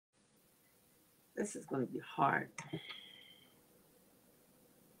This is going to be hard.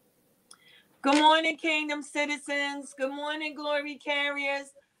 Good morning, Kingdom citizens. Good morning, glory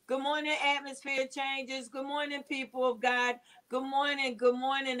carriers. Good morning, atmosphere changers. Good morning, people of God. Good morning,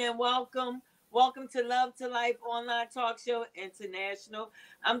 and welcome. Welcome to Love to Life Online Talk Show International.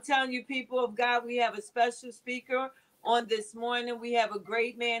 I'm telling you, people of God, we have a special speaker on this morning. We have a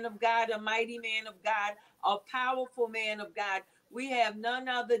great man of God, a mighty man of God, a powerful man of God. We have none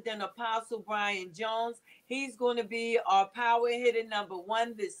other than Apostle Brian Jones. He's going to be our power hitter number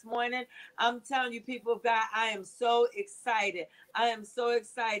one this morning. I'm telling you, people of God, I am so excited. I am so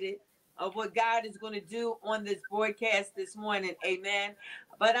excited of what God is going to do on this broadcast this morning. Amen.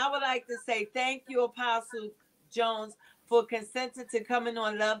 But I would like to say thank you, Apostle Jones, for consenting to coming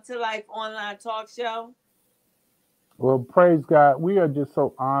on Love to Life online talk show. Well, praise God. We are just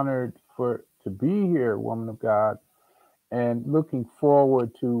so honored for to be here, woman of God, and looking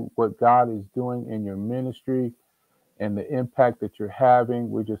forward to what God is doing in your ministry and the impact that you're having.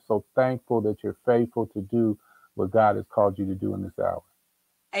 We're just so thankful that you're faithful to do what God has called you to do in this hour.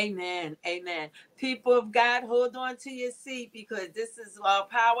 Amen. Amen. People of God, hold on to your seat because this is our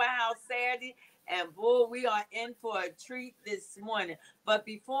Powerhouse Saturday. And boy, we are in for a treat this morning. But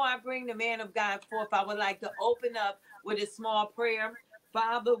before I bring the man of God forth, I would like to open up with a small prayer.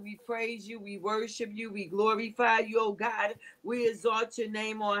 Father, we praise you, we worship you, we glorify you, oh God. We exalt your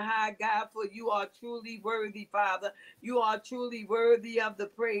name on high, God, for you are truly worthy, Father. You are truly worthy of the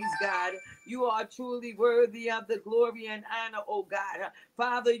praise, God. You are truly worthy of the glory and honor, oh God.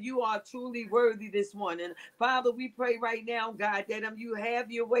 Father, you are truly worthy this morning. Father, we pray right now, God, that you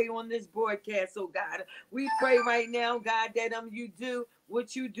have your way on this broadcast, oh God. We pray right now, God, that you do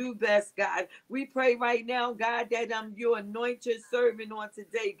what you do best, God. We pray right now, God, that you anoint your servant on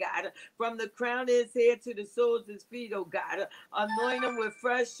today, God, from the crown of his head to the soles of his feet, oh God. Anoint him with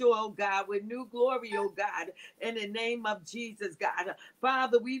fresh oil, God, with new glory, oh God, in the name of Jesus, God.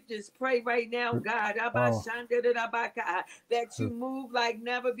 Father, we just pray right now, God, Oh, that you move like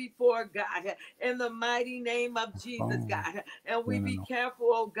never before, God, in the mighty name of Jesus, oh, God. And no, we no, be no. careful,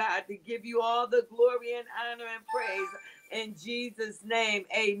 oh God, to give you all the glory and honor and praise in Jesus' name.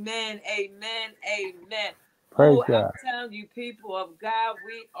 Amen, amen, amen. Praise Oh, I'm God. telling you, people of God,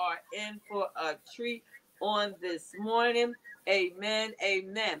 we are in for a treat on this morning. Amen,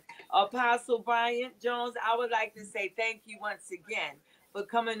 amen. Apostle Brian Jones, I would like to say thank you once again for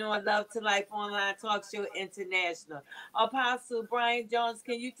coming on Love to Life Online Talk Show International. Apostle Brian Jones,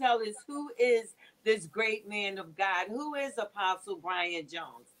 can you tell us who is this great man of God? Who is Apostle Brian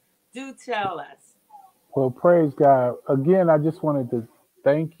Jones? Do tell us. Well, praise God. Again, I just wanted to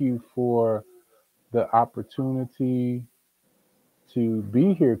thank you for the opportunity to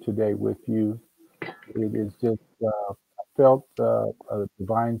be here today with you. It is just, I felt a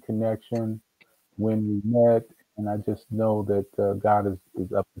divine connection when we met, and I just know that God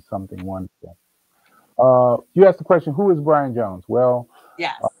is up to something wonderful. You asked the question, who is Brian Jones? Well,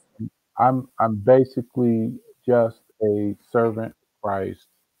 uh, Yes. I'm basically just a servant of Christ.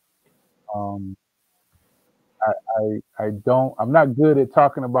 Um, I'm not good at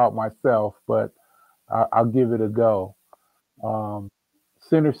talking about myself, but I'll give it a go. Um,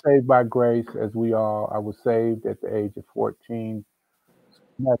 Sinner saved by grace, as we all. I was saved at the age of 14.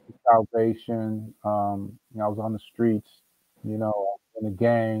 Met the salvation. I was on the streets, in a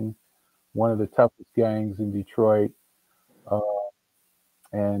gang, one of the toughest gangs in Detroit. Uh,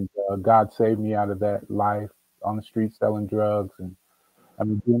 and God saved me out of that life on the street selling drugs. And I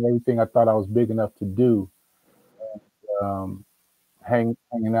mean, doing everything I thought I was big enough to do. Um, hanging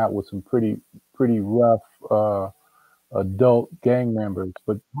out with some pretty rough adult gang members.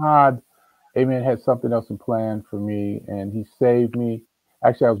 But God, Amen, had something else in plan for me, and He saved me.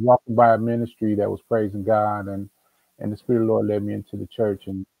 Actually, I was walking by a ministry that was praising God, and the Spirit of the Lord led me into the church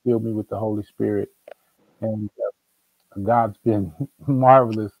and filled me with the Holy Spirit. And God's been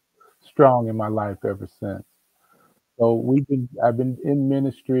marvelous, strong in my life ever since. So I've been in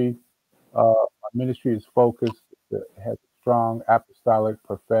ministry. My ministry is focused, it has a strong apostolic,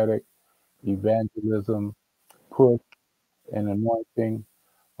 prophetic, evangelism, push, and anointing.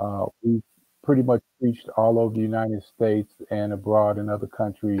 We've pretty much preached all over the United States and abroad in other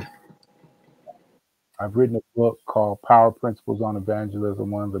countries. I've written a book called Power Principles on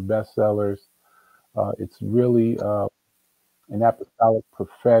Evangelism, one of the bestsellers. It's really an apostolic,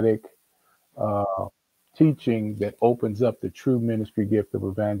 prophetic uh, teaching that opens up the true ministry gift of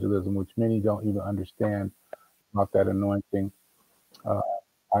evangelism, which many don't even understand about that anointing. Uh,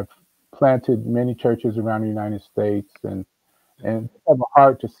 I've planted many churches around the United States and have a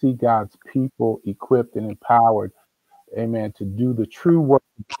heart to see God's people equipped and empowered, amen, to do the true work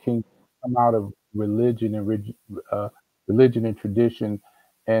of the kingdom, come out of religion and religion and tradition,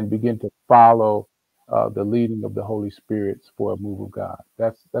 and begin to follow the leading of the Holy Spirit for a move of God.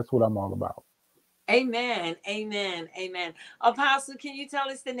 That's what I'm all about. Amen. Amen. Amen. Apostle, can you tell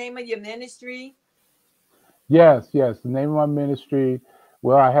us the name of your ministry? Yes, yes. The name of my ministry,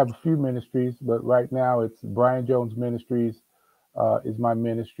 well, I have a few ministries, but right now it's Brian Jones Ministries is my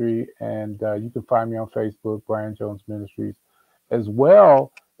ministry, and you can find me on Facebook, Brian Jones Ministries, as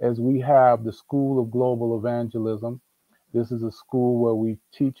well as we have the School of Global Evangelism. This is a school where we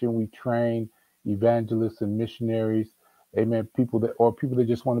teach and we train evangelists and missionaries, amen, people that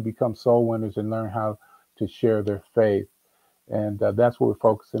just want to become soul winners and learn how to share their faith. And that's what we're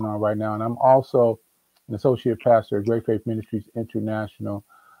focusing on right now. And I'm also an associate pastor at Great Faith Ministries International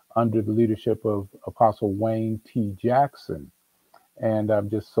under the leadership of Apostle Wayne T. Jackson. And I'm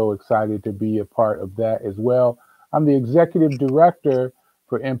just so excited to be a part of that as well. I'm the executive director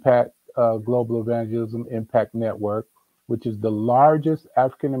for Impact Global Evangelism Impact Network, which is the largest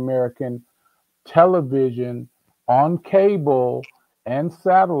African American television on cable and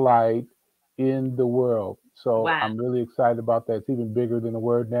satellite in the world. So Wow. I'm really excited about that. It's even bigger than the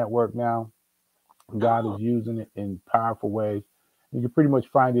Word Network now. God is Oh, using it in powerful ways. You can pretty much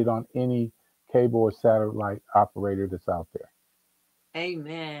find it on any cable or satellite operator that's out there.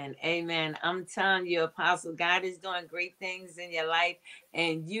 amen. Amen. I'm telling you, Apostle, God is doing great things in your life,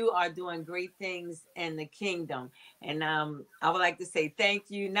 and you are doing great things in the kingdom. And I would like to say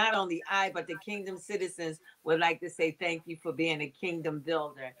thank you. Not only I, but the kingdom citizens would like to say thank you for being a kingdom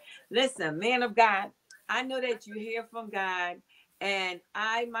builder. Listen, man of God, I know that you hear from God. And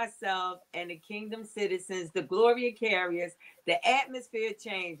I myself and the kingdom citizens, the Gloria carriers, the atmosphere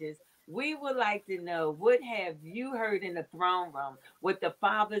changes. We would like to know, what have you heard in the throne room? What the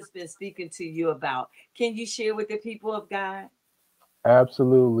Father's been speaking to you about? Can you share with the people of God?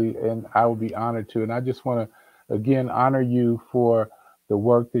 Absolutely. And I will be honored to. And I just want to, again, honor you for the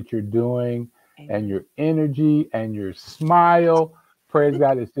work that you're doing and Amen. your energy and your smile. Praise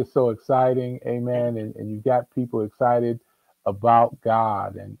God. It's just so exciting. Amen. And you've got people excited about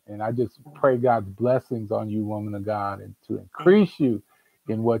God. And I just pray God's blessings on you, woman of God, and to Amen. increase you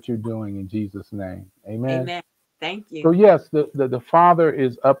in what you're doing in Jesus' name. Amen. Amen. Thank So, you. yes, the Father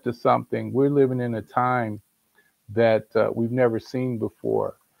is up to something. We're living in a time that we've never seen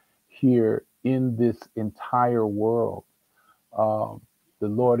before here in this entire world. Um, the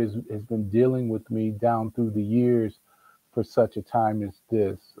Lord has been dealing with me down through the years for such a time as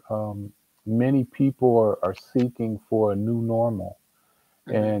this. Many people are seeking for a new normal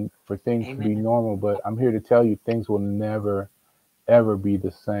Mhm. and for things to be Amen. normal, but I'm here to tell you things will never, ever be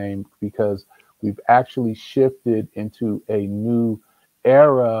the same because we've actually shifted into a new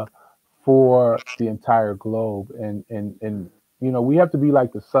era for the entire globe. And we have to be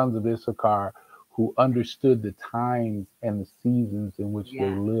like the sons of Issachar who understood the times and the seasons in which they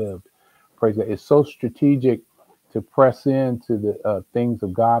Yeah. lived. Praise God. It's so strategic to press into the things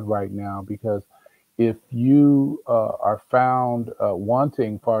of God right now because if you are found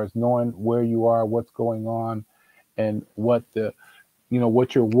wanting, as far as knowing where you are, what's going on, and what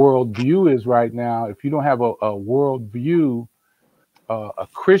your world view is right now, if you don't have a world view, a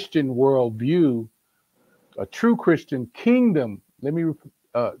Christian world view, a true Christian kingdom.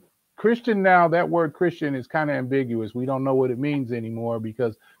 Uh, Christian now, that word Christian is kind of ambiguous. We don't know what it means anymore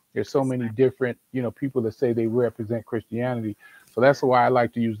because there's so That's many right. different, people that say they represent Christianity. So that's why I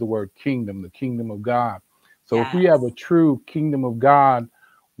like to use the word kingdom, the kingdom of God. So if we have a Yes. true kingdom of God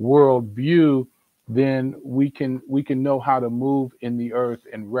world view, then we can know how to move in the earth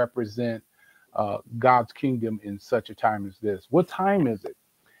and represent God's kingdom in such a time as this. What time is it?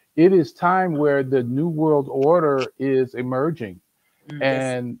 It is time where the new world order is emerging, Yes.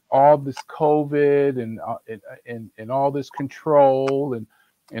 and all this COVID and all this control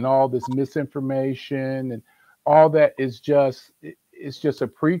and all this misinformation and all that is just a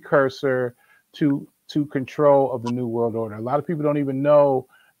precursor to control of the new world order. A lot of people don't even know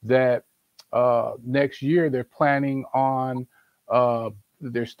that next year they're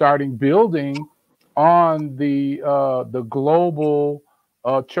starting building on the global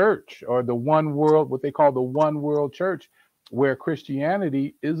church, or the one world, what they call the one world church, where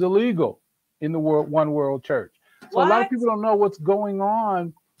Christianity is illegal in the one world church. So a lot of What? people don't know what's going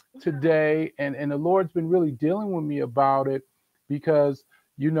on today, and the Lord's been really dealing with me about it because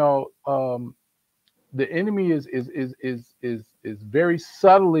the enemy is very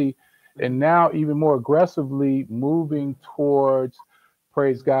subtly and now even more aggressively moving towards,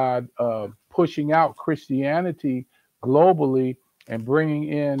 praise God, pushing out Christianity globally and bringing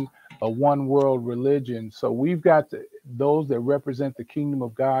in a one world religion. So we've got those that represent the kingdom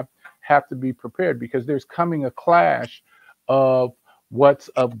of God have to be prepared because there's coming a clash of what's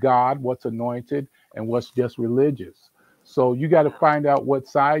of God, what's anointed, and what's just religious. So you got to find out what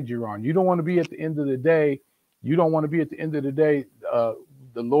side you're on. You don't want to be at the end of the day. You don't want to be at the end of the day.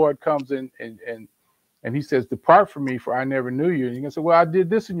 The Lord comes in and he says, "Depart from me, for I never knew you." And you can say, "Well, I did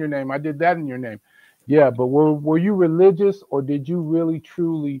this in your name. I did that in your name." Yeah, but were you religious, or did you really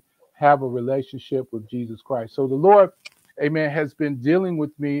truly have a relationship with Jesus Christ? So the Lord, amen, has been dealing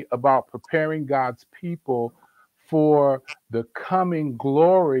with me about preparing God's people for the coming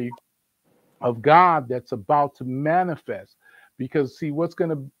glory of God that's about to manifest. Because see,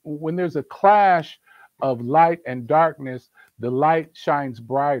 when there's a clash of light and darkness, the light shines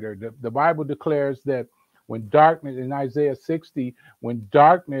brighter. The Bible declares that when darkness, in Isaiah 60, when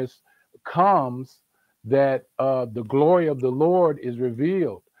darkness comes, that the glory of the Lord is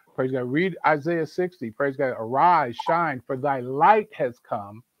revealed. Praise God. Read Isaiah 60. Praise God. Arise, shine, for thy light has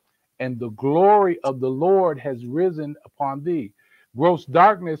come, and the glory of the Lord has risen upon thee. Gross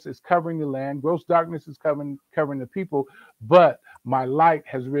darkness is covering the land. Gross darkness is covering the people, but my light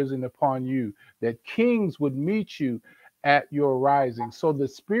has risen upon you, that kings would meet you at your rising. So the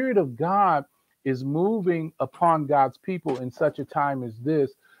Spirit of God is moving upon God's people in such a time as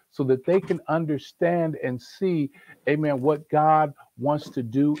this, so that they can understand and see, amen, what God wants to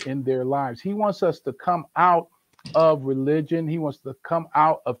do in their lives. He wants us to come out of religion. He wants to come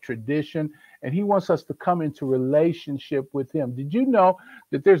out of tradition, and he wants us to come into relationship with him. Did you know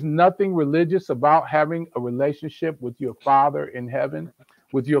that there's nothing religious about having a relationship with your Father in heaven,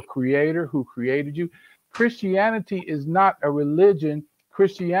 with your Creator who created you? Christianity is not a religion.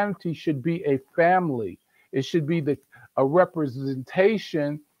 Christianity should be a family. It should be a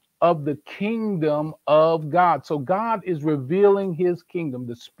representation of the kingdom of God. So God is revealing his kingdom.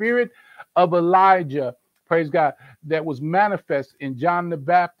 The spirit of Elijah, praise God, that was manifest in John the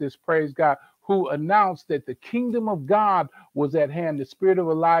Baptist, praise God, who announced that the kingdom of God was at hand. The spirit of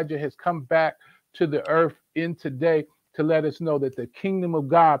Elijah has come back to the earth in today to let us know that the kingdom of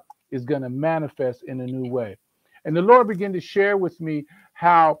God is going to manifest in a new way. And the Lord began to share with me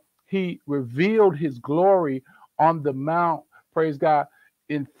how he revealed his glory on the mount, praise God,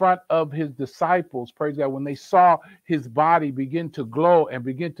 in front of his disciples, praise God, when they saw his body begin to glow and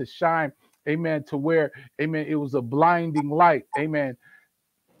begin to shine, amen, to where, amen, it was a blinding light, amen.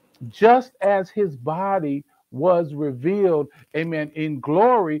 Just as his body was revealed, amen, in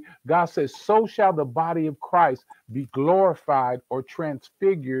glory, God says, so shall the body of Christ be glorified or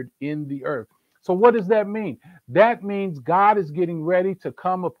transfigured in the earth. So what does that mean? That means God is getting ready to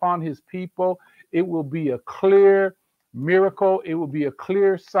come upon his people. It will be a clear miracle. It will be a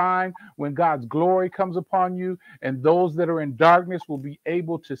clear sign when God's glory comes upon you, and those that are in darkness will be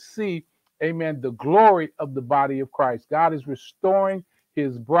able to see, amen, the glory of the body of Christ. God is restoring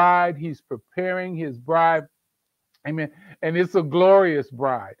his bride. He's preparing his bride. Amen. And it's a glorious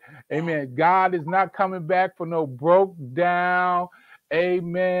bride. Amen. God is not coming back for no broke down,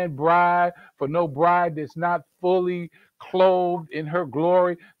 amen, bride, for no bride that's not fully clothed in her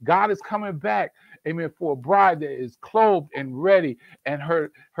glory. God is coming back, amen, for a bride that is clothed and ready, and her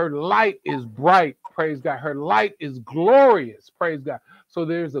light is bright. Praise God. Her light is glorious. Praise God. So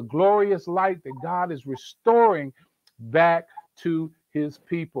there's a glorious light that God is restoring back to his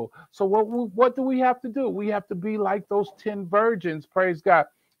people. So what do we have to do? We have to be like those 10 virgins. Praise God.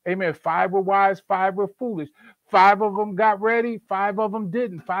 Amen. 5 were wise, 5 were foolish. 5 of them got ready, 5 of them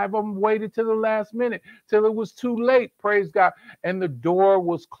didn't. 5 of them waited to the last minute, till it was too late. Praise God. And the door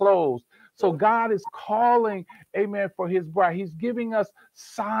was closed. So God is calling, amen, for his bride. He's giving us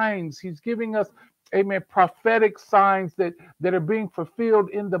signs. He's giving us, amen, prophetic signs that are being fulfilled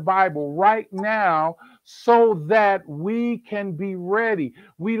in the Bible right now, so that we can be ready.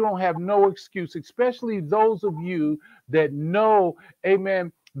 We don't have no excuse, especially those of you that know,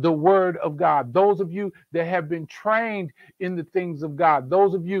 amen, the word of God. Those of you that have been trained in the things of God.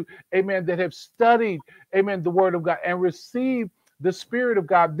 Those of you, amen, that have studied, amen, the word of God and received the Spirit of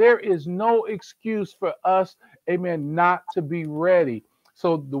God. There is no excuse for us, amen, not to be ready.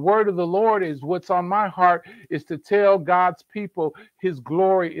 So the word of the Lord is what's on my heart, is to tell God's people his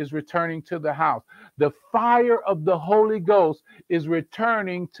glory is returning to the house. The fire of the Holy Ghost is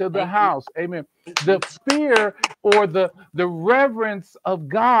returning to the house. Amen. The fear or the reverence of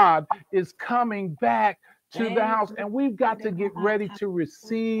God is coming back to the house, and we've got to get ready to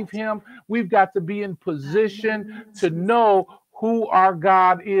receive him. We've got to be in position to know who our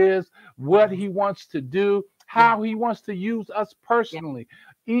God is, what he wants to do, how he wants to use us personally.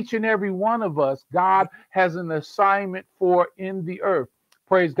 Each and every one of us, God has an assignment for in the earth.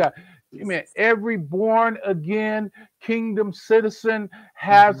 Praise God. Amen. Jesus. Every born again kingdom citizen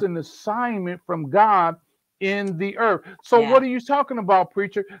has an assignment from God in the earth. So Yeah. what are you talking about,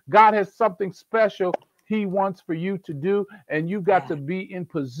 preacher? God has something special he wants for you to do, and you got Yeah. to be in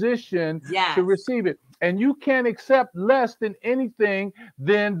position to Yes. receive it. And you can't accept less than anything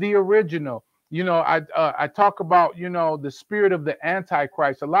than the original. You know, I talk about, you know, the spirit of the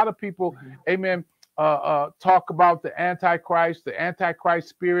Antichrist. A lot of people, amen, talk about the Antichrist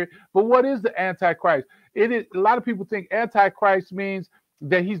spirit. But what is the Antichrist? It is, a lot of people think Antichrist means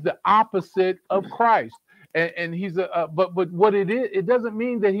that he's the opposite of Christ, and he's but what it is, it doesn't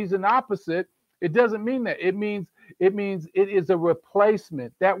mean that he's an opposite. It doesn't mean that. It means it is a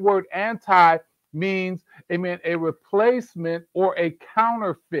replacement. That word anti means, amen, a replacement or a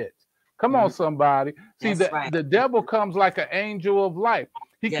counterfeit. Come on, somebody. See, That's right. the devil comes like an angel of light.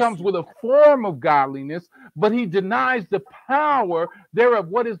 He Yes. comes with a form of godliness, but he denies the power thereof.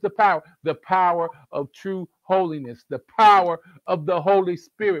 What is the power? The power of true holiness, the power of the Holy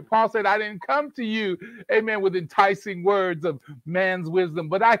Spirit. Paul said, I didn't come to you, amen, with enticing words of man's wisdom,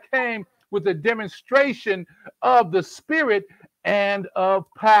 but I came with a demonstration of the Spirit and of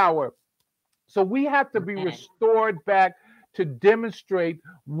power. So we have to be restored back to demonstrate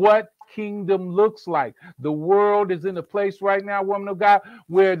what kingdom looks like. The world is in a place right now, woman of God,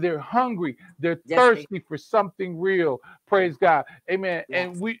 where they're hungry, they're thirsty for something real. Praise God. Amen.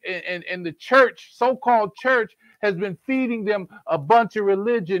 Yes. And the church, so-called church, has been feeding them a bunch of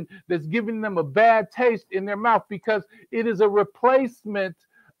religion that's giving them a bad taste in their mouth, because it is a replacement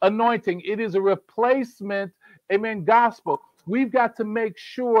anointing. It is a replacement, amen, gospel. We've got to make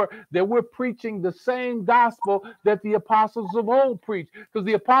sure that we're preaching the same gospel that the apostles of old preached. Because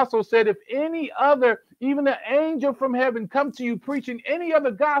the apostle said, if any other, even an angel from heaven, come to you preaching any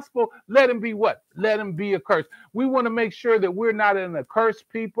other gospel, let him be what? Let him be accursed. We want to make sure that we're not an accursed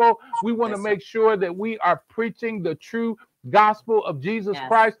people. We want to make sure that we are preaching the true gospel of Jesus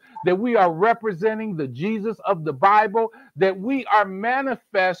Christ, that we are representing the Jesus of the Bible, that we are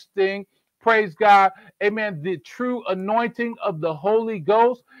manifesting, praise God, amen, the true anointing of the Holy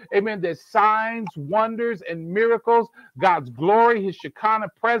Ghost, amen, that signs, wonders, and miracles, God's glory, his Shekinah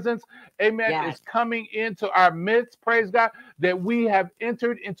presence, amen, is coming into our midst, praise God, that we have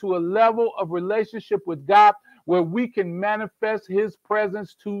entered into a level of relationship with God where we can manifest his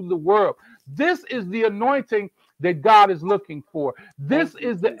presence to the world. This is the anointing that God is looking for. This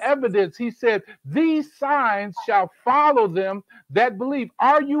is the evidence. He said, these signs shall follow them that believe.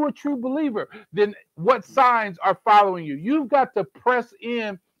 Are you a true believer? Then what signs are following you? You've got to press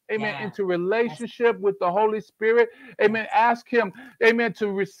in, amen, into relationship with the Holy Spirit. Amen. Ask him, amen,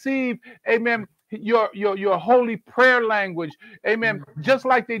 to receive, amen, your holy prayer language. Amen. Just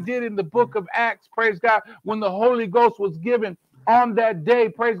like they did in the book of Acts, praise God, when the Holy Ghost was given on that day,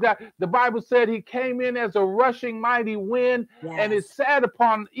 praise God. The Bible said he came in as a rushing mighty wind, and it sat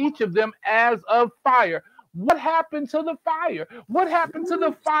upon each of them as of fire. What happened to the fire? What happened to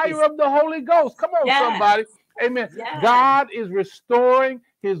the fire of the Holy Ghost? Come on, somebody. Amen. God is restoring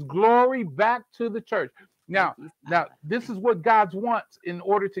his glory back to the church. Now, this is what God wants. In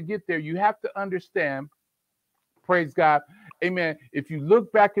order to get there, you have to understand, praise God, amen. If you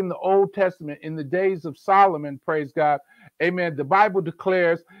look back in the Old Testament, in the days of Solomon, praise God, amen, the Bible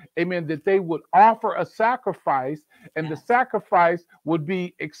declares, amen, that they would offer a sacrifice, and the sacrifice would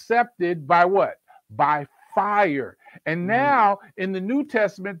be accepted by what? By fire. And now in the New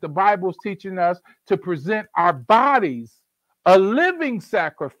Testament, the Bible is teaching us to present our bodies a living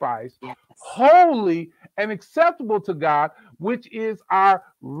sacrifice, holy and acceptable to God, which is our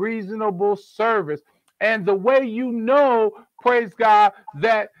reasonable service. And the way you know, praise God,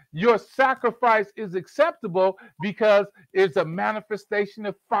 that your sacrifice is acceptable, because it's a manifestation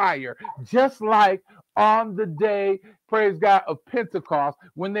of fire. Just like on the day, praise God, of Pentecost,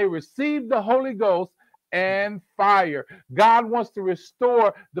 when they received the Holy Ghost and fire. God wants to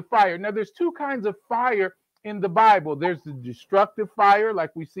restore the fire. Now, there's two kinds of fire in the Bible. There's the destructive fire,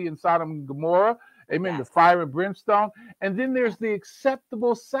 like we see in Sodom and Gomorrah, amen, the fire and brimstone. And then there's the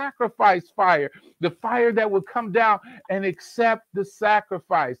acceptable sacrifice fire, the fire that would come down and accept the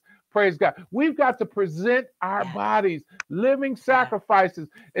sacrifice. Praise God. We've got to present our bodies, living sacrifices,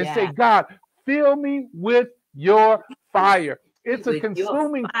 and say, God, fill me with your fire. It's a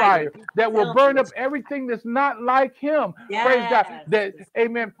consuming fire that will burn up everything that's not like him. Praise God. That,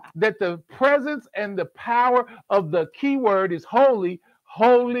 amen, that the presence and the power of the key word is holy.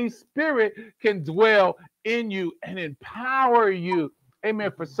 Holy Spirit can dwell in you and empower you.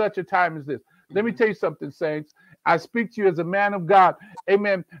 Amen. For such a time as this. Let me tell you something, saints. I speak to you as a man of God.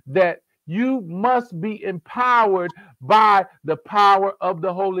 Amen. That You must be empowered by the power of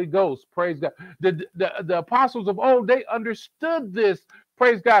the Holy Ghost. Praise God. The apostles of old, they understood this.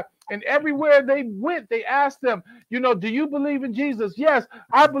 Praise God. And everywhere they went, they asked them, do you believe in Jesus? Yes,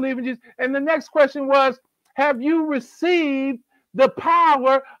 I believe in Jesus. And the next question was, have you received the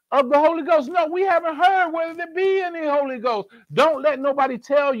power of the Holy Ghost? No, we haven't heard whether there be any Holy Ghost. Don't let nobody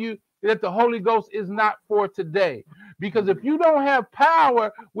tell you that the Holy Ghost is not for today. Because if you don't have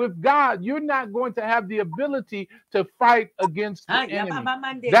power with God, you're not going to have the ability to fight against the enemy.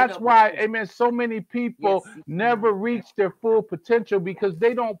 That's why, amen, so many people never reach their full potential because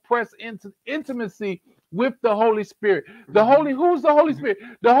they don't press into intimacy with the Holy Spirit. Who's the Holy Spirit?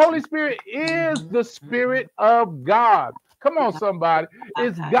 The Holy Spirit is the Spirit of God. Come on, somebody.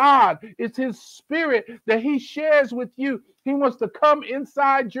 It's God. It's his spirit that he shares with you. He wants to come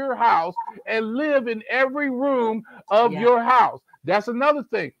inside your house and live in every room of your house. That's another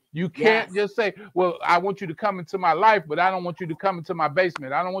thing. You can't just say, well, I want you to come into my life, but I don't want you to come into my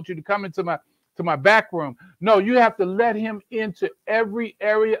basement. I don't want you to come into my back room. No, you have to let him into every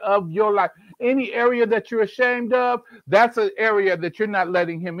area of your life. Any area that you're ashamed of, that's an area that you're not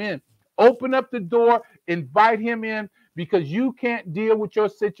letting him in. Open up the door, invite him in, because you can't deal with your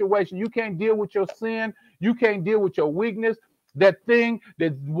situation. You can't deal with your sin. You can't deal with your weakness. That thing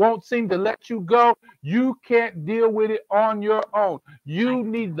that won't seem to let you go, you can't deal with it on your own. You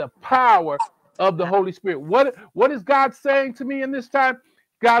need the power of the Holy Spirit. What is God saying to me in this time?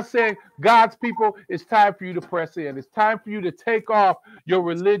 God's saying, God's people, it's time for you to press in. It's time for you to take off your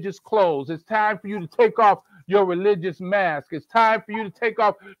religious clothes. It's time for you to take off your religious mask. It's time for you to take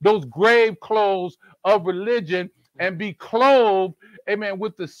off those grave clothes of religion and be clothed, amen,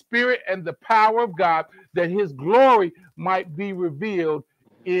 with the Spirit and the power of God, that his glory might be revealed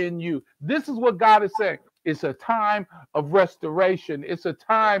in you. This is what God is saying. It's a time of restoration. It's a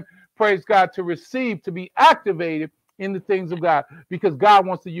time, praise God, to receive, to be activated in the things of God, because God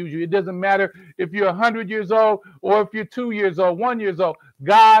wants to use you. It doesn't matter if you're 100 years old or if you're 2 years old, 1 year old.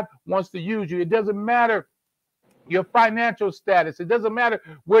 God wants to use you. It doesn't matter your financial status. It doesn't matter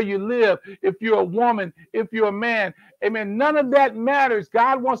where you live, if you're a woman, if you're a man. Amen. None of that matters.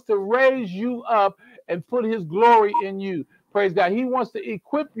 God wants to raise you up and put his glory in you. Praise God. He wants to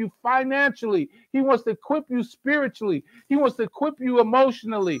equip you financially. He wants to equip you spiritually. He wants to equip you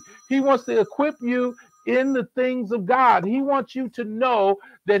emotionally. He wants to equip you in the things of God. He wants you to know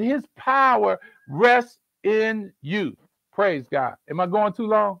that his power rests in you. Praise God. Am I going too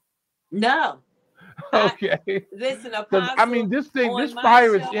long? No. Okay. Listen, Apostle, I mean, this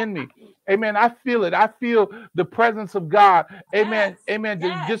fire is in me. Amen. I feel it. I feel the presence of God. Amen. Yes, amen.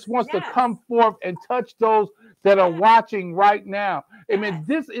 That just wants to come forth and touch those that are watching right now. Amen.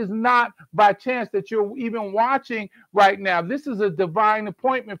 This is not by chance that you're even watching right now. This is a divine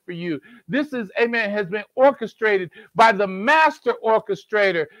appointment for you. This is, amen, has been orchestrated by the master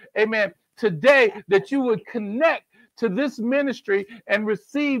orchestrator. Amen. Today, that you would connect to this ministry and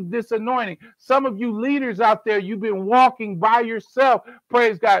receive this anointing. Some of you leaders out there, you've been walking by yourself.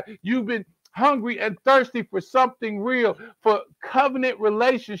 Praise God. You've been hungry and thirsty for something real, for covenant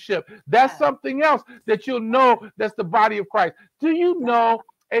relationship. That's something else that you'll know. That's the body of Christ. Do you know,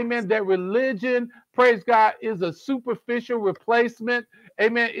 amen, that religion, praise God, is a superficial replacement?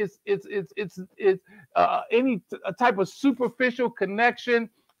 Amen. It's any type of superficial connection,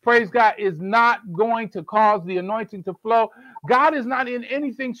 praise God, is not going to cause the anointing to flow. God is not in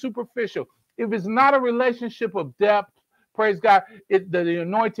anything superficial. If it's not a relationship of depth, praise God, the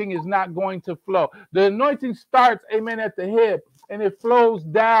anointing is not going to flow. The anointing starts, amen, at the head, and it flows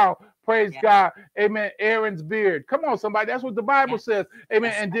down, praise God, amen, Aaron's beard. Come on, somebody. That's what the Bible says,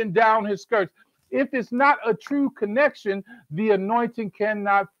 amen, and then down his skirts. If it's not a true connection, the anointing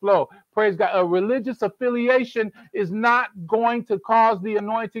cannot flow. Praise God. A religious affiliation is not going to cause the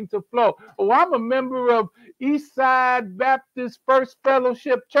anointing to flow. Oh, I'm a member of Eastside Baptist First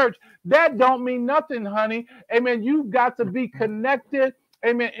Fellowship Church. That don't mean nothing, honey. Amen. You've got to be connected,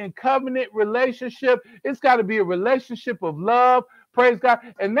 amen, in covenant relationship. It's got to be a relationship of love. Praise God.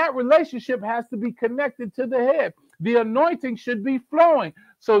 And that relationship has to be connected to the head. The anointing should be flowing.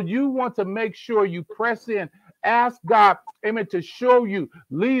 So you want to make sure you press in. Ask God, amen, to show you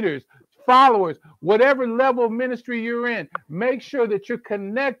leaders, followers, whatever level of ministry you're in. Make sure that you're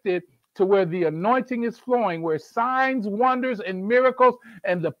connected to where the anointing is flowing, where signs, wonders, and miracles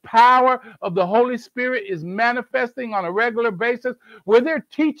and the power of the Holy Spirit is manifesting on a regular basis, where they're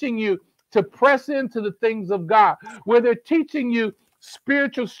teaching you to press into the things of God, where they're teaching you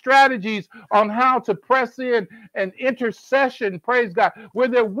spiritual strategies on how to press in and intercession, praise God, where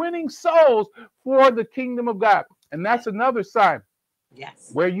they're winning souls for the kingdom of God. And that's another sign Yes.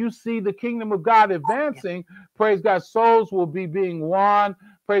 Where you see the kingdom of God advancing, praise God, souls will be being won,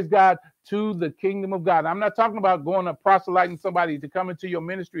 praise God, to the kingdom of God. I'm not talking about going up proselyting somebody to come into your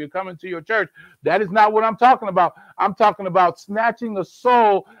ministry or come into your church. That is not what I'm talking about. I'm talking about snatching a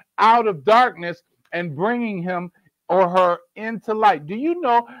soul out of darkness and bringing him or her into light. Do you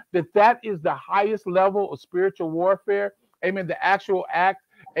know that that is the highest level of spiritual warfare? Amen. The actual act,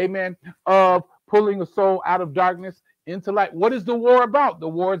 amen, of pulling a soul out of darkness into light. What is the war about? The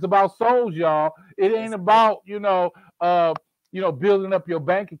war is about souls, y'all. It ain't about, building up your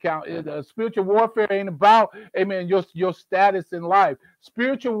bank account. Spiritual warfare ain't about, amen, your status in life.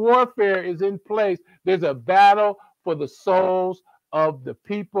 Spiritual warfare is in place. There's a battle for the souls of the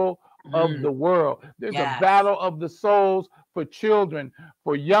people of the world. There's a battle of the souls for children,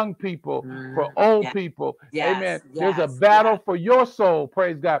 for young people, for old people. Amen. There's a battle for your soul.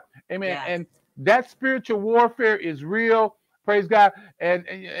 Praise God. Amen. And that spiritual warfare is real. Praise God. And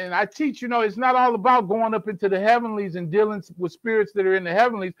I teach, it's not all about going up into the heavenlies and dealing with spirits that are in the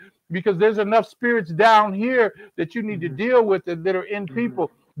heavenlies, because there's enough spirits down here that you need to deal with that are in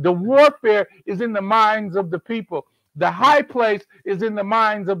people. The warfare is in the minds of the people. The high place is in the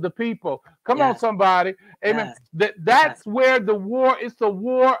minds of the people. Come on, somebody. Amen. That's where the war is, the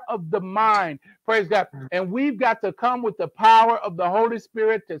war of the mind. Praise God. And we've got to come with the power of the Holy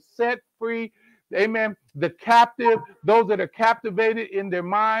Spirit to set free, amen, the captive, those that are captivated in their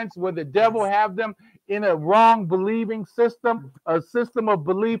minds, where the devil have them in a wrong believing system, a system of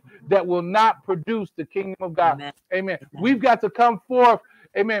belief that will not produce the kingdom of God. Amen. Amen. We've got to come forth,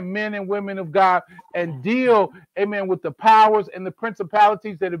 amen, men and women of God, and deal, amen, with the powers and the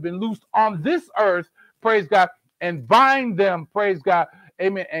principalities that have been loosed on this earth, praise God, and bind them, praise God,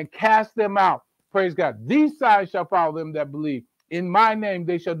 amen, and cast them out, praise God. These signs shall follow them that believe. In my name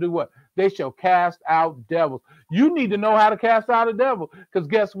they shall do what? They shall cast out devils. You need to know how to cast out a devil, because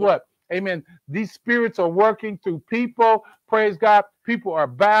guess what? Amen. These spirits are working through people. Praise God. People are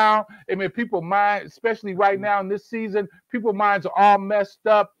bound. Amen. People mind, especially right now in this season, people's minds are all messed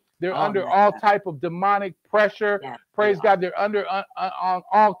up. They're under all type of demonic pressure. Praise God. They're under on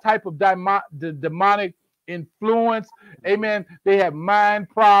all type of demonic influence. Amen. They have mind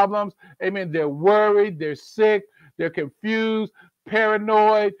problems. Amen. They're worried. They're sick. They're confused,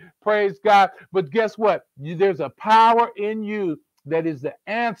 paranoid. Praise God. But guess what? There's a power in you that is the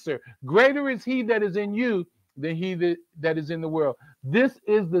answer. Greater is he that is in you than he that is in the world. This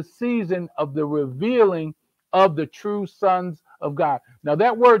is the season of the revealing of the true sons of God. Now,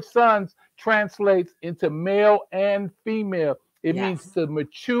 that word sons translates into male and female. It means the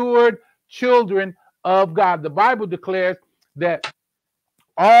matured children of God. The Bible declares that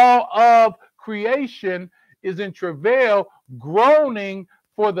all of creation is in travail, groaning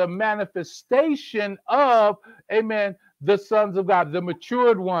for the manifestation of, amen, the sons of God, the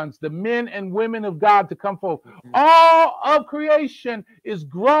matured ones, the men and women of God to come forth. All of creation is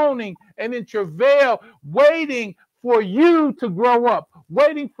groaning and in travail, waiting for you to grow up,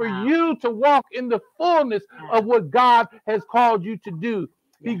 waiting for you to walk in the fullness of what God has called you to do.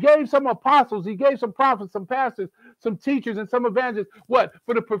 He gave some apostles, he gave some prophets, some pastors, some teachers, and some evangelists. What?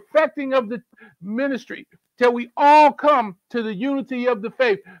 For the perfecting of the ministry, till we all come to the unity of the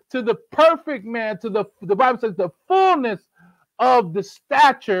faith, to the perfect man, to the Bible says, the fullness of the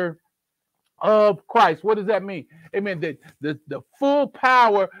stature of Christ. What does that mean? Amen. That the full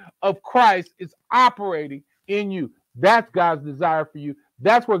power of Christ is operating in you. That's God's desire for you.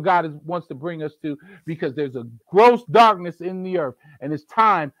 That's where God wants to bring us to, because there's a gross darkness in the earth, and it's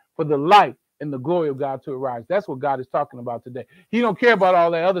time for the light and the glory of God to arise. That's what God is talking about today. He don't care about all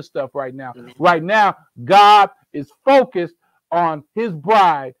that other stuff right now. Amen. Right now, God is focused on his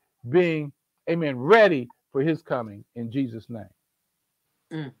bride being, amen, ready for his coming in Jesus'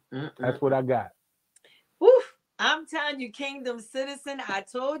 name. That's what I got. Woof. I'm telling you, Kingdom Citizen, I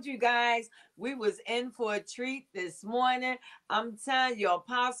told you guys we was in for a treat this morning. I'm telling you,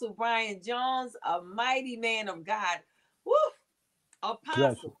 Apostle Brian Jones, a mighty man of God. Woof.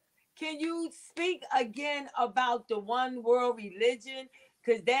 Apostle, can you speak again about the one world religion?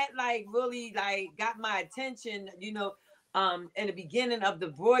 Because that really got my attention, in the beginning of the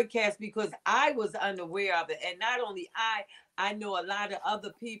broadcast, because I was unaware of it. And not only I know a lot of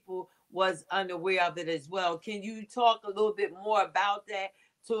other people was unaware of it as well. Can you talk a little bit more about that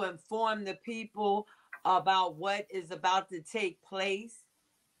to inform the people about what is about to take place?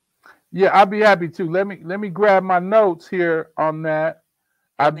 Yeah, I'll be happy to. Let me grab my notes here on that.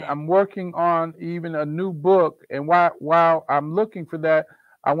 I'm working on even a new book, and while I'm looking for that,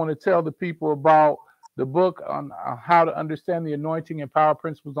 I want to tell the people about the book on how to understand the anointing and power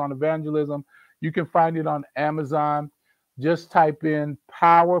principles on evangelism. You can find it on Amazon. just type in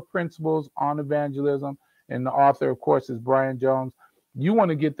Power Principles on Evangelism. And the author, of course, is Brian Jones. You want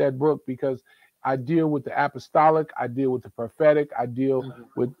to get that book because I deal with the apostolic, I deal with the prophetic, I deal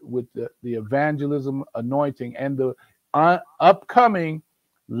with the evangelism anointing and the upcoming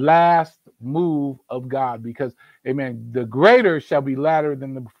last move of God, because, amen, the greater shall be latter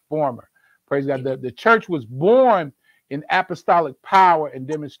than the former. Praise God. The church was born in apostolic power and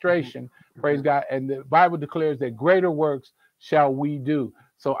demonstration. Praise God. And the Bible declares that greater works shall we do.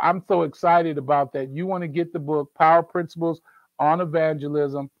 So I'm so excited about that. You want to get the book, Power Principles on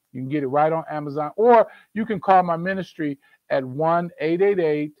Evangelism. You can get it right on Amazon, or you can call my ministry at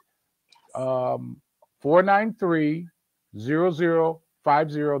 1-888 493 0050.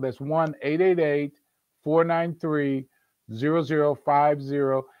 That's 1-888 493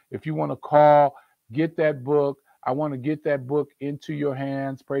 0050. If you want to call, get that book. I want to get that book into your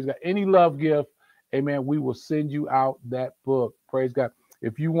hands. Praise God. Any love gift, amen, we will send you out that book. Praise God.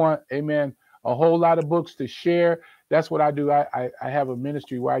 If you want, amen, a whole lot of books to share, that's what I do. I have a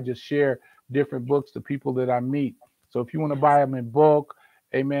ministry where I just share different books to people that I meet. So if you want to buy them in bulk,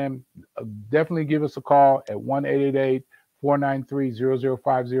 amen, definitely give us a call at 1-888 493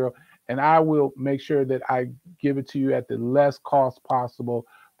 0050. And I will make sure that I give it to you at the less cost possible.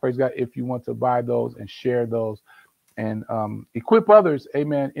 Praise God, if you want to buy those and share those and equip others,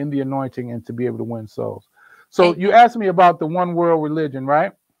 amen, in the anointing and to be able to win souls. So you asked me about the one world religion,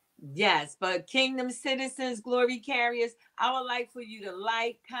 right? Yes, but Kingdom Citizens, Glory Carriers, I would like for you to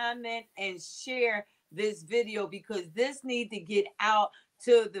like, comment, and share this video, because this needs to get out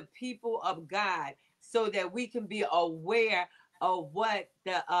to the people of God so that we can be aware of what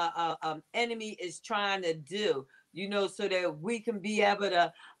the enemy is trying to do, you know, so that we can be able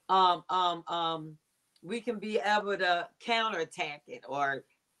to counterattack it, or,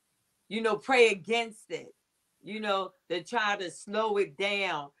 you know, pray against it, you know, to try to slow it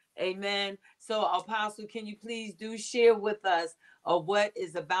down. Amen. So, Apostle, can you please do share with us of what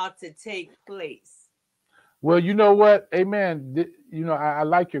is about to take place? Well, you know what? Amen. You know, I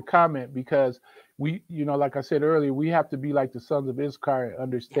like your comment, because we, you know, like I said earlier, we have to be like the sons of Issachar and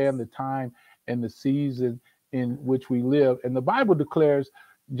understand the time and the season in which we live. And the Bible declares,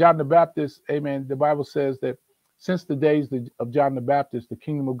 John the Baptist, amen, the Bible says that since the days of John the Baptist, the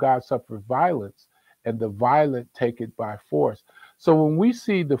kingdom of God suffered violence, and the violent take it by force. So when we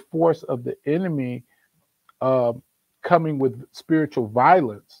see the force of the enemy coming with spiritual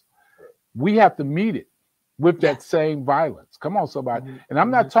violence, we have to meet it with that same violence. Come on, somebody. And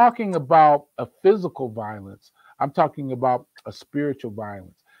I'm not talking about a physical violence. I'm talking about a spiritual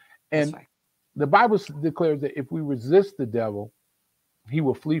violence. And the Bible declares that if we resist the devil, he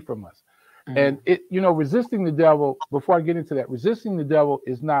will flee from us. And it, you know, resisting the devil, before I get into that, resisting the devil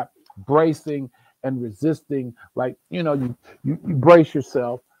is not bracing and resisting, like, you know, you brace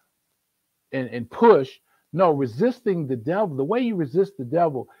yourself and push. No, resisting the devil, the way you resist the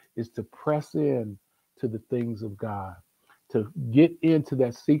devil is to press in to the things of God, to get into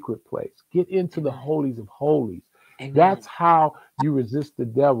that secret place, get into the holies of holies. Amen. That's how you resist the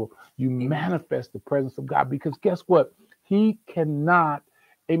devil. You manifest the presence of God, because guess what? He cannot,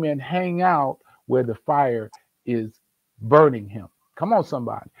 amen, hang out where the fire is burning him. Come on,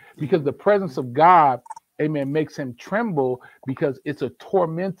 somebody. Because the presence of God, amen, makes him tremble, because it's a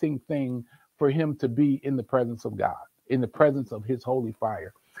tormenting thing for him to be in the presence of God, in the presence of his holy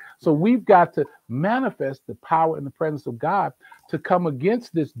fire. So we've got to manifest the power and the presence of God to come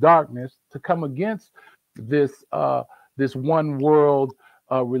against this darkness, to come against this this one world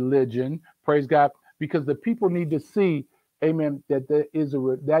religion. Praise God, because the people need to see, amen, that that is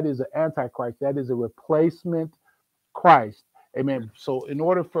an antichrist, that is a replacement Christ. Amen. So in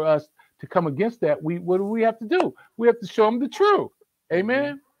order for us to come against that, what do we have to do? We have to show them the truth.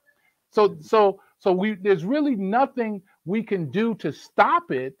 Amen. So there's really nothing we can do to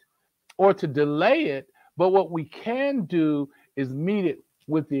stop it or to delay it, but what we can do is meet it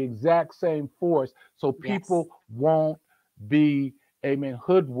with the exact same force, so people won't be, amen,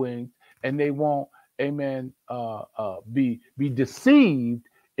 hoodwinked, and they won't, amen, be deceived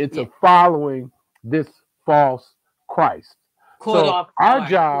into following this false Christ. So our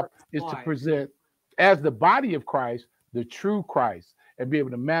job is to present, as the body of Christ, the true Christ, and be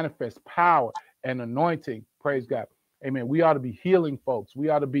able to manifest power and anointing. Praise God. Amen. We ought to be healing folks. We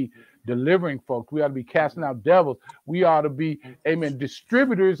ought to be delivering folks. We ought to be casting out devils. We ought to be, amen,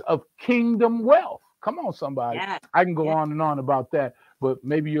 distributors of kingdom wealth. Come on, somebody. I can go on and on about that, but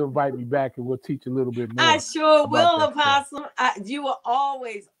maybe you'll invite me back and we'll teach a little bit more. I sure will, Apostle. You will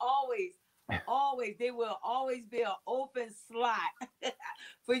always, there will always be an open slot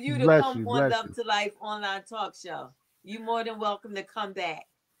for you to come on Love to Life online talk show. You're more than welcome to come back.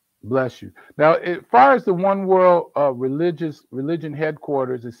 Bless you. Now, as far as the One World religion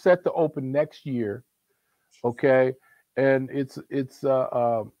headquarters is set to open next year, okay, and it's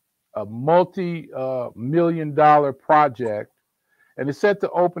a multi-million-dollar project, and it's set to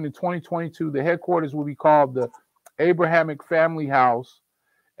open in 2022. The headquarters will be called the Abrahamic Family House,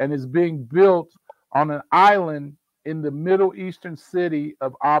 and is being built on an island in the Middle Eastern city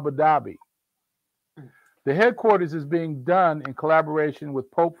of Abu Dhabi. The headquarters is being done in collaboration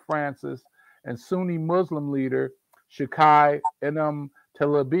with Pope Francis and Sunni Muslim leader Sheikh Imam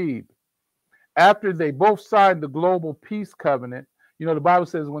Talibib. After they both signed the Global Peace Covenant, you know, the Bible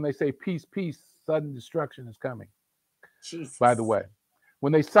says when they say peace, peace, sudden destruction is coming. Jesus. By the way,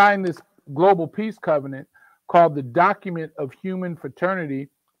 when they signed this Global Peace Covenant called the Document of Human Fraternity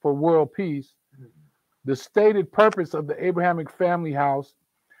for World Peace, the stated purpose of the Abrahamic Family House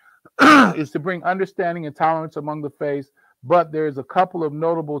is to bring understanding and tolerance among the faiths, but there's a couple of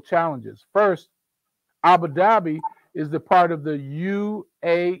notable challenges. First, Abu Dhabi is the part of the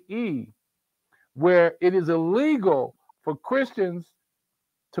UAE where it is illegal for Christians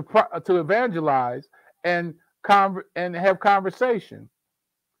to evangelize and have conversation,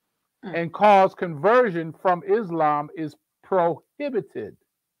 and cause conversion from Islam is prohibited.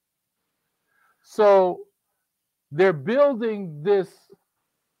 So they're building this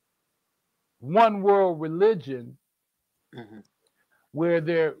one world religion where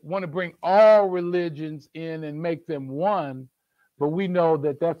they want to bring all religions in and make them one, but we know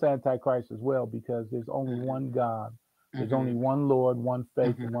that that's Antichrist as well, because there's only one God, there's only one Lord, one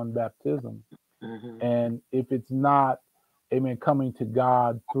faith, and one baptism. And if it's not, amen, coming to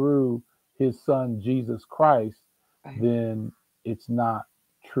God through his son Jesus Christ, then it's not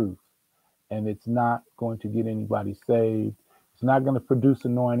truth, and it's not going to get anybody saved. It's not going to produce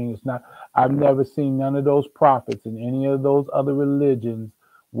anointing. It's not. I've never seen none of those prophets in any of those other religions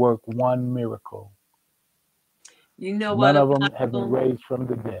work one miracle. You know what? None of them have been raised from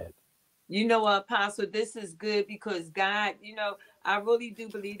the dead. You know what, Apostle? This is good because God, you know, I really do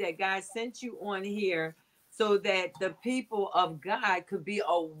believe that God sent you on here so that the people of God could be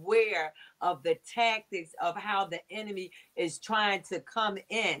aware of the tactics of how the enemy is trying to come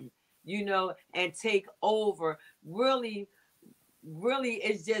in, you know, and take over. Really,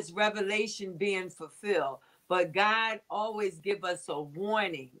 it's just revelation being fulfilled. But God always give us a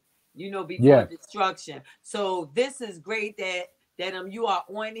warning, you know, before destruction. So this is great that you are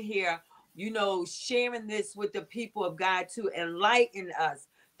on here, you know, sharing this with the people of God to enlighten us,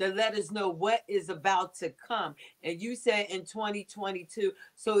 to let us know what is about to come. And you said in 2022,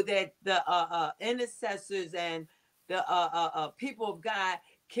 so that the intercessors and the people of God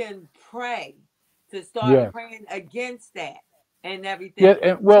can pray, to start praying against that and everything. Yeah,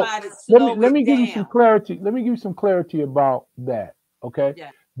 and well, let me give you some clarity. Let me give you some clarity about that. Okay.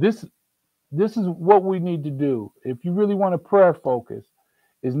 Yeah. This is what we need to do. If you really want a prayer focus,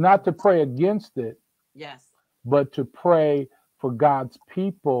 is not to pray against it. Yes. But to pray for God's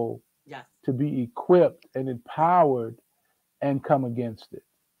people to be equipped and empowered and come against it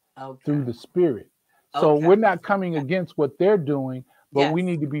through the Spirit. So we're not coming against what they're doing, but we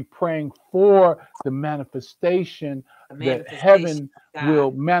need to be praying for the manifestation that heaven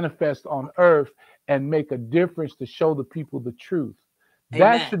will manifest on earth and make a difference to show the people the truth. Amen.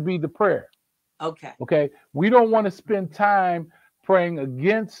 That should be the prayer. Okay. We don't want to spend time praying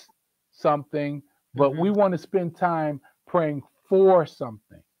against something, but we want to spend time praying for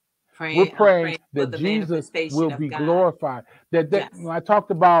something. We're praying that Jesus will be glorified. That when I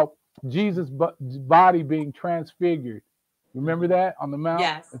talked about Jesus' body being transfigured, remember that on the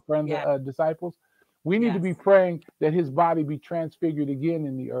mount in front of the disciples? We need to be praying that his body be transfigured again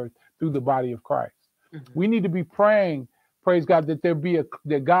in the earth through the body of Christ. We need to be praying, praise God, that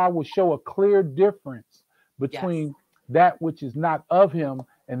that God will show a clear difference between that which is not of him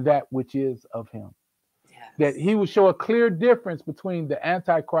and that which is of him. That he will show a clear difference between the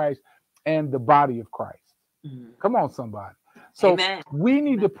Antichrist and the body of Christ. Come on, somebody. So we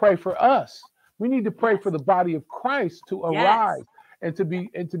need to pray for us. We need to pray for the body of Christ to arise and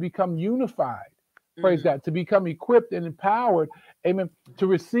to become unified. Praise God, to become equipped and empowered, amen, to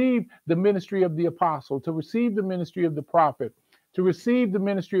receive the ministry of the apostle, to receive the ministry of the prophet, to receive the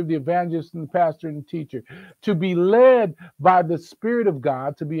ministry of the evangelist and the pastor and the teacher, to be led by the Spirit of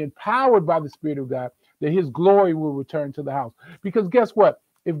God, to be empowered by the Spirit of God, that his glory will return to the house. Because guess what?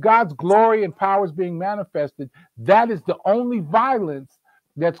 If God's glory and power is being manifested, that is the only violence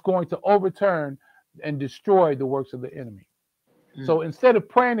that's going to overturn and destroy the works of the enemy. So instead of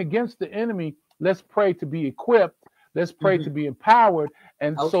praying against the enemy, let's pray to be equipped. Let's pray to be empowered,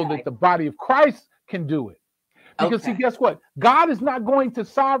 and so that the body of Christ can do it. Because see, Okay. guess what? God is not going to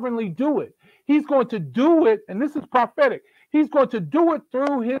sovereignly do it. He's going to do it, and this is prophetic. He's going to do it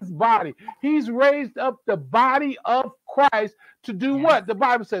through his body. He's raised up the body of Christ to do Yes. what? The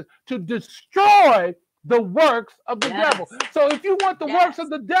Bible says, to destroy the works of the devil. Yes. So if you want the works Yes. of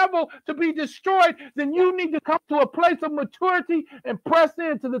the devil to be destroyed, then you need to come to a place of maturity and press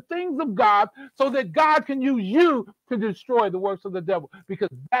into the things of God so that God can use you to destroy the works of the devil, because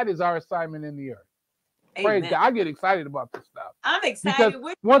that is our assignment in the earth. Praise Amen. God. I get excited about this stuff I'm because excited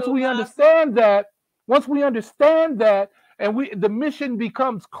with once you, we Apostle. understand that, and the mission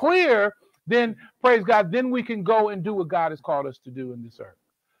becomes clear, then praise God, then we can go and do what God has called us to do in this earth.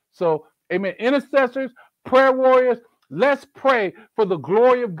 So, amen. Intercessors, prayer warriors, let's pray for the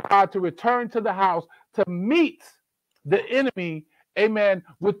glory of God to return to the house to meet the enemy, amen,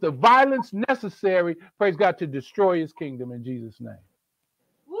 with the violence necessary, praise God, to destroy his kingdom in Jesus' name.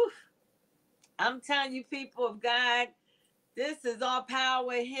 Woo. I'm telling you, people of God, this is our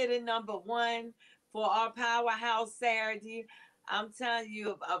power hitting number one for our Powerhouse Saturday. I'm telling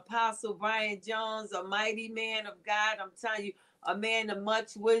you, Apostle Brian Jones, a mighty man of God. I'm telling you, a man of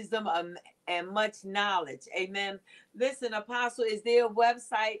much wisdom and much knowledge. Amen. Listen, Apostle, is there a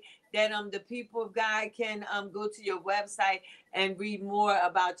website that the people of God can go to your website and read more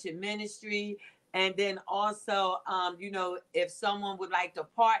about your ministry? And then also, if someone would like to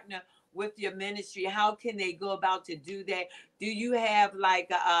partner with your ministry, how can they go about to do that? Do you have like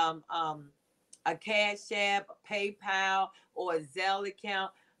a Cash App, a PayPal, or a Zelle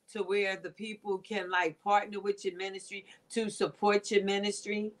account to where the people can like partner with your ministry to support your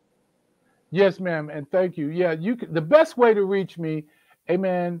ministry? Yes, ma'am, and thank you. Yeah, the best way to reach me,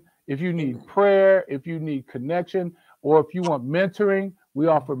 amen, if you need Amen. prayer, if you need connection, or if you want mentoring, we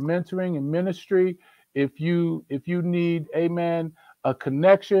offer mentoring and ministry. If you need, amen, a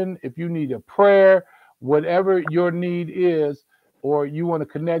connection, if you need a prayer, whatever your need is, or you want to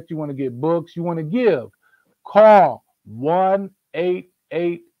connect, you want to get books, you want to give, call 1-888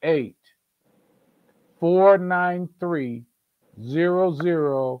 493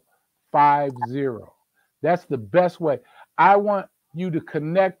 0050. That's the best way. I want you to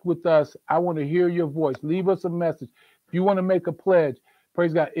connect with us. I want to hear your voice. Leave us a message. If you want to make a pledge,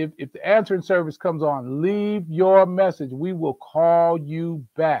 praise God. If the answering service comes on, leave your message. We will call you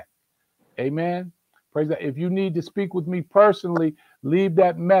back. Amen. Praise God. If you need to speak with me personally, leave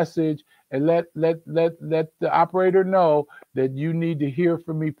that message and let the operator know that you need to hear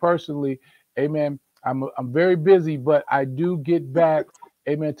from me personally. Amen. I'm very busy, but I do get back,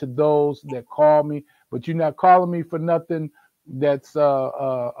 amen, to those that call me. But you're not calling me for nothing that's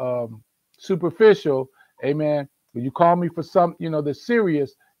superficial, amen. When you call me for something, that's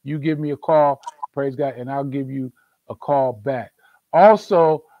serious, you give me a call, praise God, and I'll give you a call back.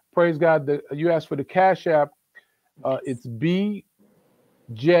 Also, praise God, you asked for the Cash App. It's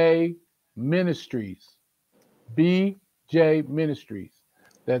BJ Ministries. BJ Ministries.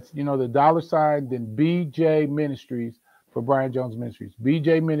 That's, the $, then BJ Ministries for Brian Jones Ministries.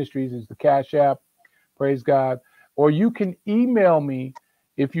 BJ Ministries is the Cash App. Praise God. Or you can email me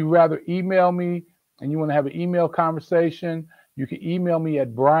if you rather email me and you want to have an email conversation. You can email me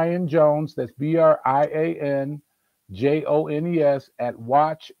at Brian Jones. That's BrianJones at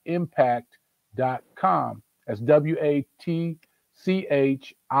watchimpact.com. That's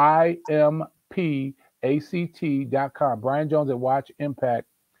WATCHIMPACT.com. Brian Jones at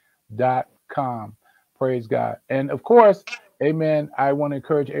watchimpact.com. Praise God. And of course, amen, I want to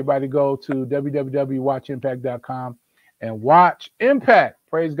encourage everybody to go to www.watchimpact.com and watch Impact.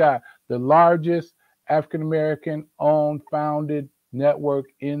 Praise God. The largest African-American owned, founded network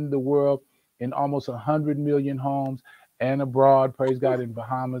in the world, in almost 100 million homes and abroad. Praise God, in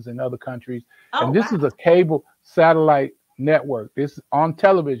Bahamas and other countries. Oh, And this wow. is a cable satellite network. This is on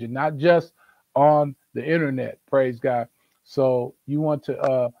television, not just on the internet. Praise God. So you want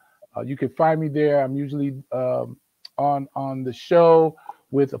to, you can find me there. I'm usually on the show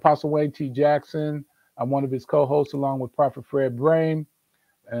with Apostle Wayne T. Jackson. I'm one of his co-hosts along with Prophet Fred Brain.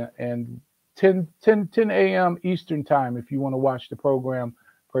 And 10 a.m. Eastern time, if you want to watch the program,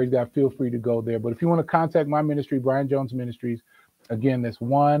 praise God, feel free to go there. But if you want to contact my ministry, Brian Jones Ministries, again, that's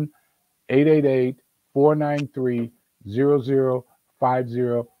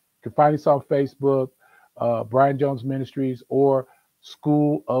 1-888-493-0050. You can find us on Facebook, Brian Jones Ministries, or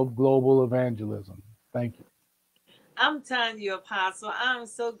School of Global Evangelism. Thank you. I'm telling you, Apostle, I'm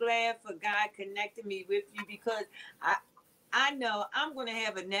so glad for God connecting me with you because I know I'm going to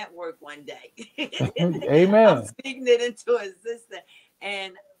have a network one day. I'm Amen. speaking it into existence,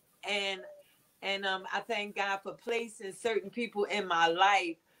 and and I thank God for placing certain people in my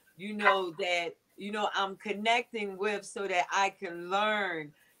life. That I'm connecting with so that I can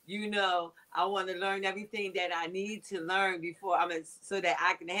learn. I want to learn everything that I need to learn before so that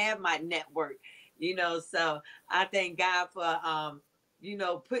I can have my network. So I thank God for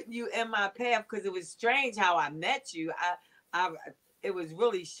putting you in my path, because it was strange how I met you. I it was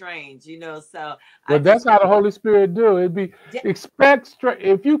really strange. So I But that's just how the Holy Spirit do. It'd be yeah,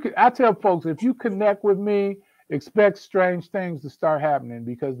 if you could. I tell folks, if you connect with me, expect strange things to start happening,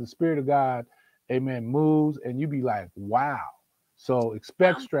 because the Spirit of God, Amen, moves, and you be like, wow. So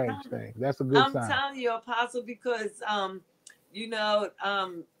expect I'm strange telling things. That's a good I'm sign. telling you, Apostle, because I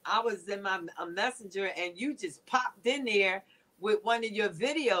was in my messenger, and you just popped in there with one of your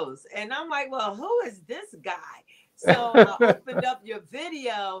videos, and I'm like, well, who is this guy? So I opened up your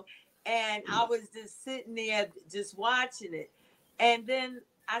video, and I was just sitting there just watching it, and then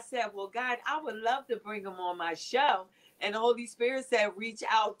I said, well, God, I would love to bring him on my show, and the Holy Spirit said, reach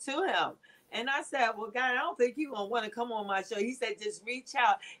out to him. And I said, well, God, I don't think you're going to want to come on my show. He said, just reach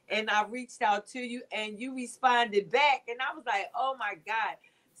out. And I reached out to you, and you responded back. And I was like, oh my God.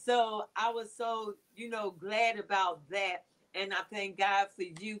 So I was so, glad about that. And I thank God for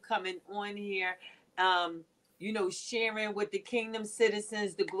you coming on here, sharing with the kingdom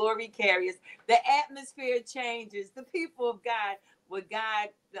citizens, the glory carriers, the atmosphere changes, the people of God, what God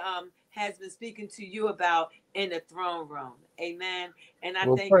has been speaking to you about in the throne room. Amen. And I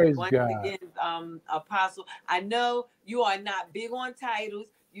Well, thank you praise once God. again, Apostle. I know you are not big on titles.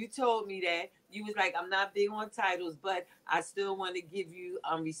 You told me that. You was like, I'm not big on titles, but I still want to give you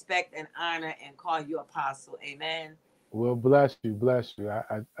respect and honor and call you Apostle. Amen. Well, bless you, bless you.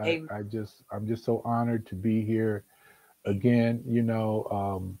 Amen. I'm just so honored to be here Amen. again.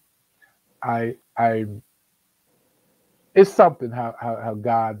 I it's something how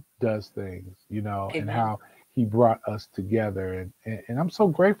God does things, and Amen. how He brought us together, and I'm so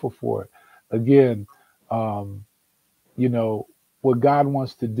grateful for it. Again, um, you know, what God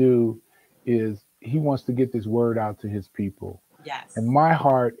wants to do is He wants to get this word out to His people, and Yes. my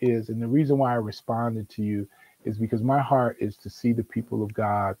heart is, and the reason why I responded to you is because my heart is to see the people of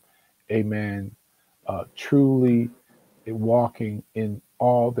God, Amen, truly walking in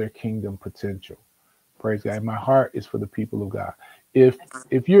all their kingdom potential. Praise God. My heart is for the people of God. If Yes.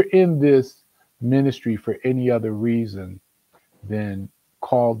 if you're in this ministry for any other reason than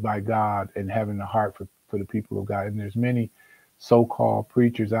called by God and having a heart for the people of God, and there's many so-called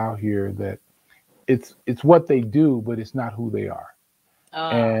preachers out here that it's what they do, but it's not who they are. Oh,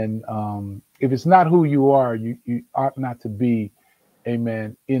 And if it's not who you are, you ought not to be,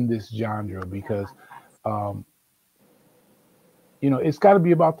 amen, in this genre, because um, it's got to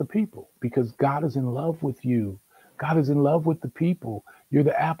be about the people, because God is in love with you. God is in love with the people. You're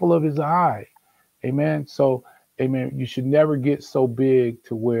the apple of his eye. Amen. So, amen, you should never get so big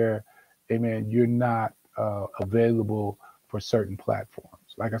to where, amen, you're not available for certain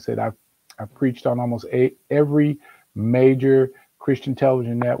platforms. Like I said, I've preached on almost every major Christian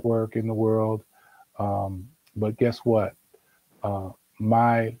television network in the world. But guess what? Uh,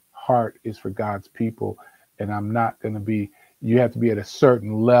 my heart is for God's people, and I'm not going to be. You have to be at a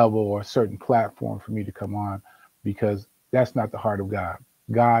certain level or a certain platform for me to come on, because that's not the heart of God.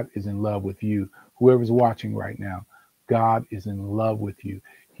 God is in love with you. Whoever's watching right now, God is in love with you.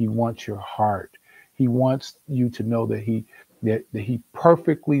 He wants your heart. He wants you to know that he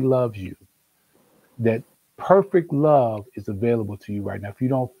perfectly loves you. That perfect love is available to you right now. If you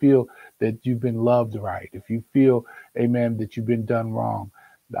don't feel that you've been loved right, if you feel, amen, that you've been done wrong,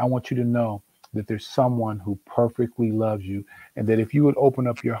 I want you to know that there's someone who perfectly loves you, and that if you would open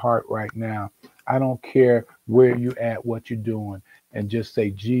up your heart right now, I don't care where you're at, what you're doing, and just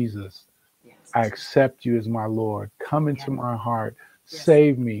say, Jesus, yes. I accept you as my Lord. Come Yes. into my heart. Yes.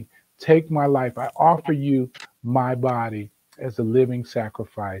 Save me. Take my life. I offer you my body as a living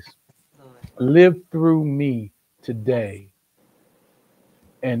sacrifice. Lord. Live through me Yes. today,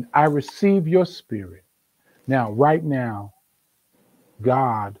 and I receive your spirit. Now, right now,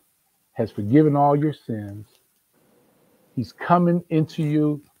 God has forgiven all your sins. He's coming into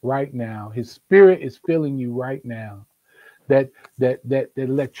you right now. His spirit is filling you right now. That that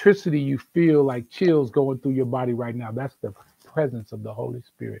electricity you feel like chills going through your body right now, that's the presence of the Holy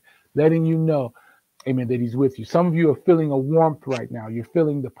Spirit, letting you know, amen, that he's with you. Some of you are feeling a warmth right now. You're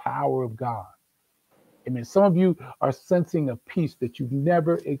feeling the power of God. Amen. Some of you are sensing a peace that you've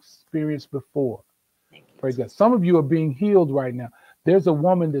never experienced before. Thank you, Praise God. Jesus. Some of you are being healed right now. There's a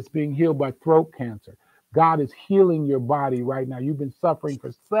woman that's being healed by throat cancer. God is healing your body right now. You've been suffering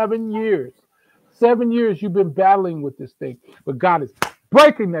for 7 years. 7 years you've been battling with this thing, but God is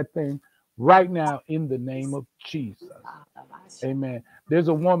breaking that thing right now in the name of Jesus. Amen. There's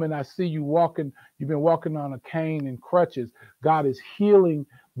a woman, I see you walking, you've been walking on a cane and crutches. God is healing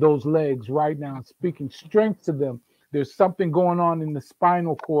those legs right now, speaking strength to them. There's something going on in the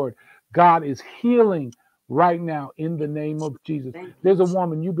spinal cord. God is healing right now in the name of Jesus. Thank you, There's a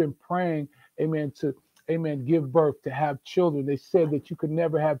woman you've been praying, amen, to, amen, give birth, to have children. They said that you could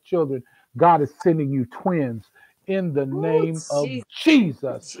never have children. God is sending you twins in the oh, name of Jesus.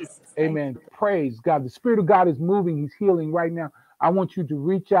 Jesus. Jesus. Thank Amen. Praise God. The Spirit of God is moving. He's healing right now. I want you to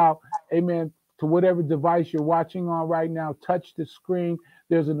reach out, amen, to whatever device you're watching on right now. Touch the screen.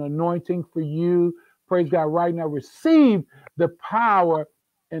 There's an anointing for you. Praise God right now. Receive the power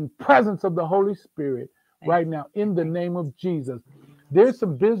and presence of the Holy Spirit right now in the name of Jesus. There's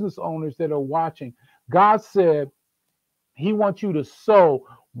some business owners that are watching. God said He wants you to sow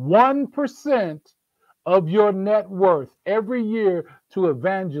 1% of your net worth every year to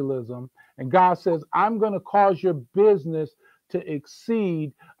evangelism. And God says, I'm going to cause your business to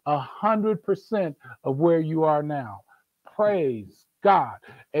exceed 100% of where you are now. Praise God.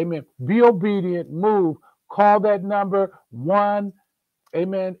 Amen. Be obedient. Move. Call that number 1,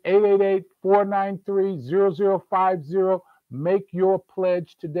 amen, 888-493-0050. Make your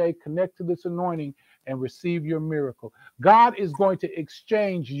pledge today. Connect to this anointing and receive your miracle. God is going to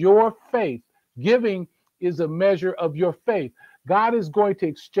exchange your faith. Giving is a measure of your faith. God is going to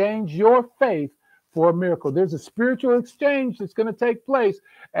exchange your faith for a miracle. There's a spiritual exchange that's going to take place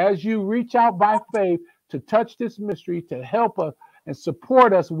as you reach out by faith to touch this mystery, to help us and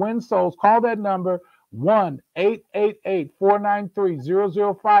support us win souls. Call that number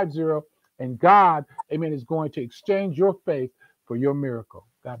 1-888-493-0050. And God, amen, is going to exchange your faith for your miracle.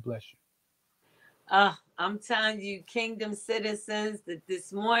 God bless you. I'm telling you, kingdom citizens, that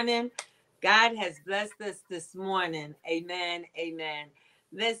this morning, God has blessed us this morning. Amen. Amen.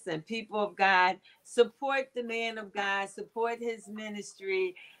 Listen, people of God, support the man of God, support his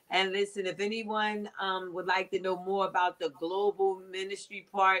ministry. And listen, if anyone would like to know more about the global ministry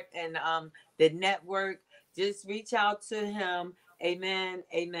part and the network, just reach out to him. Amen.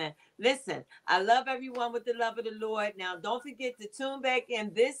 Amen. Listen, I love everyone with the love of the Lord. Now, don't forget to tune back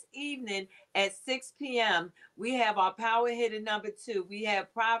in this evening at 6 p.m. We have our power hitter number 2. We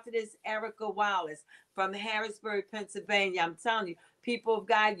have Prophetess Erica Wallace from Harrisburg, Pennsylvania. I'm telling you, people of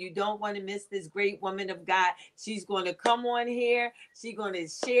God, you don't want to miss this great woman of God. She's going to come on here. She's going to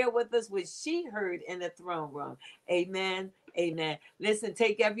share with us what she heard in the throne room. Amen. Amen. Listen,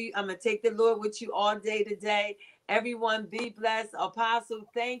 I'm going to take the Lord with you all day today. Everyone be blessed. Apostle,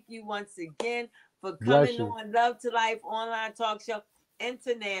 thank you once again for coming on Love to Life Online Talk Show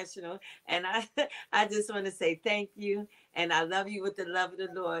International. And I just want to say thank you. And I love you with the love of the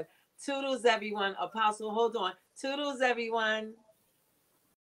Lord. Toodles, everyone. Apostle, hold on. Toodles, everyone.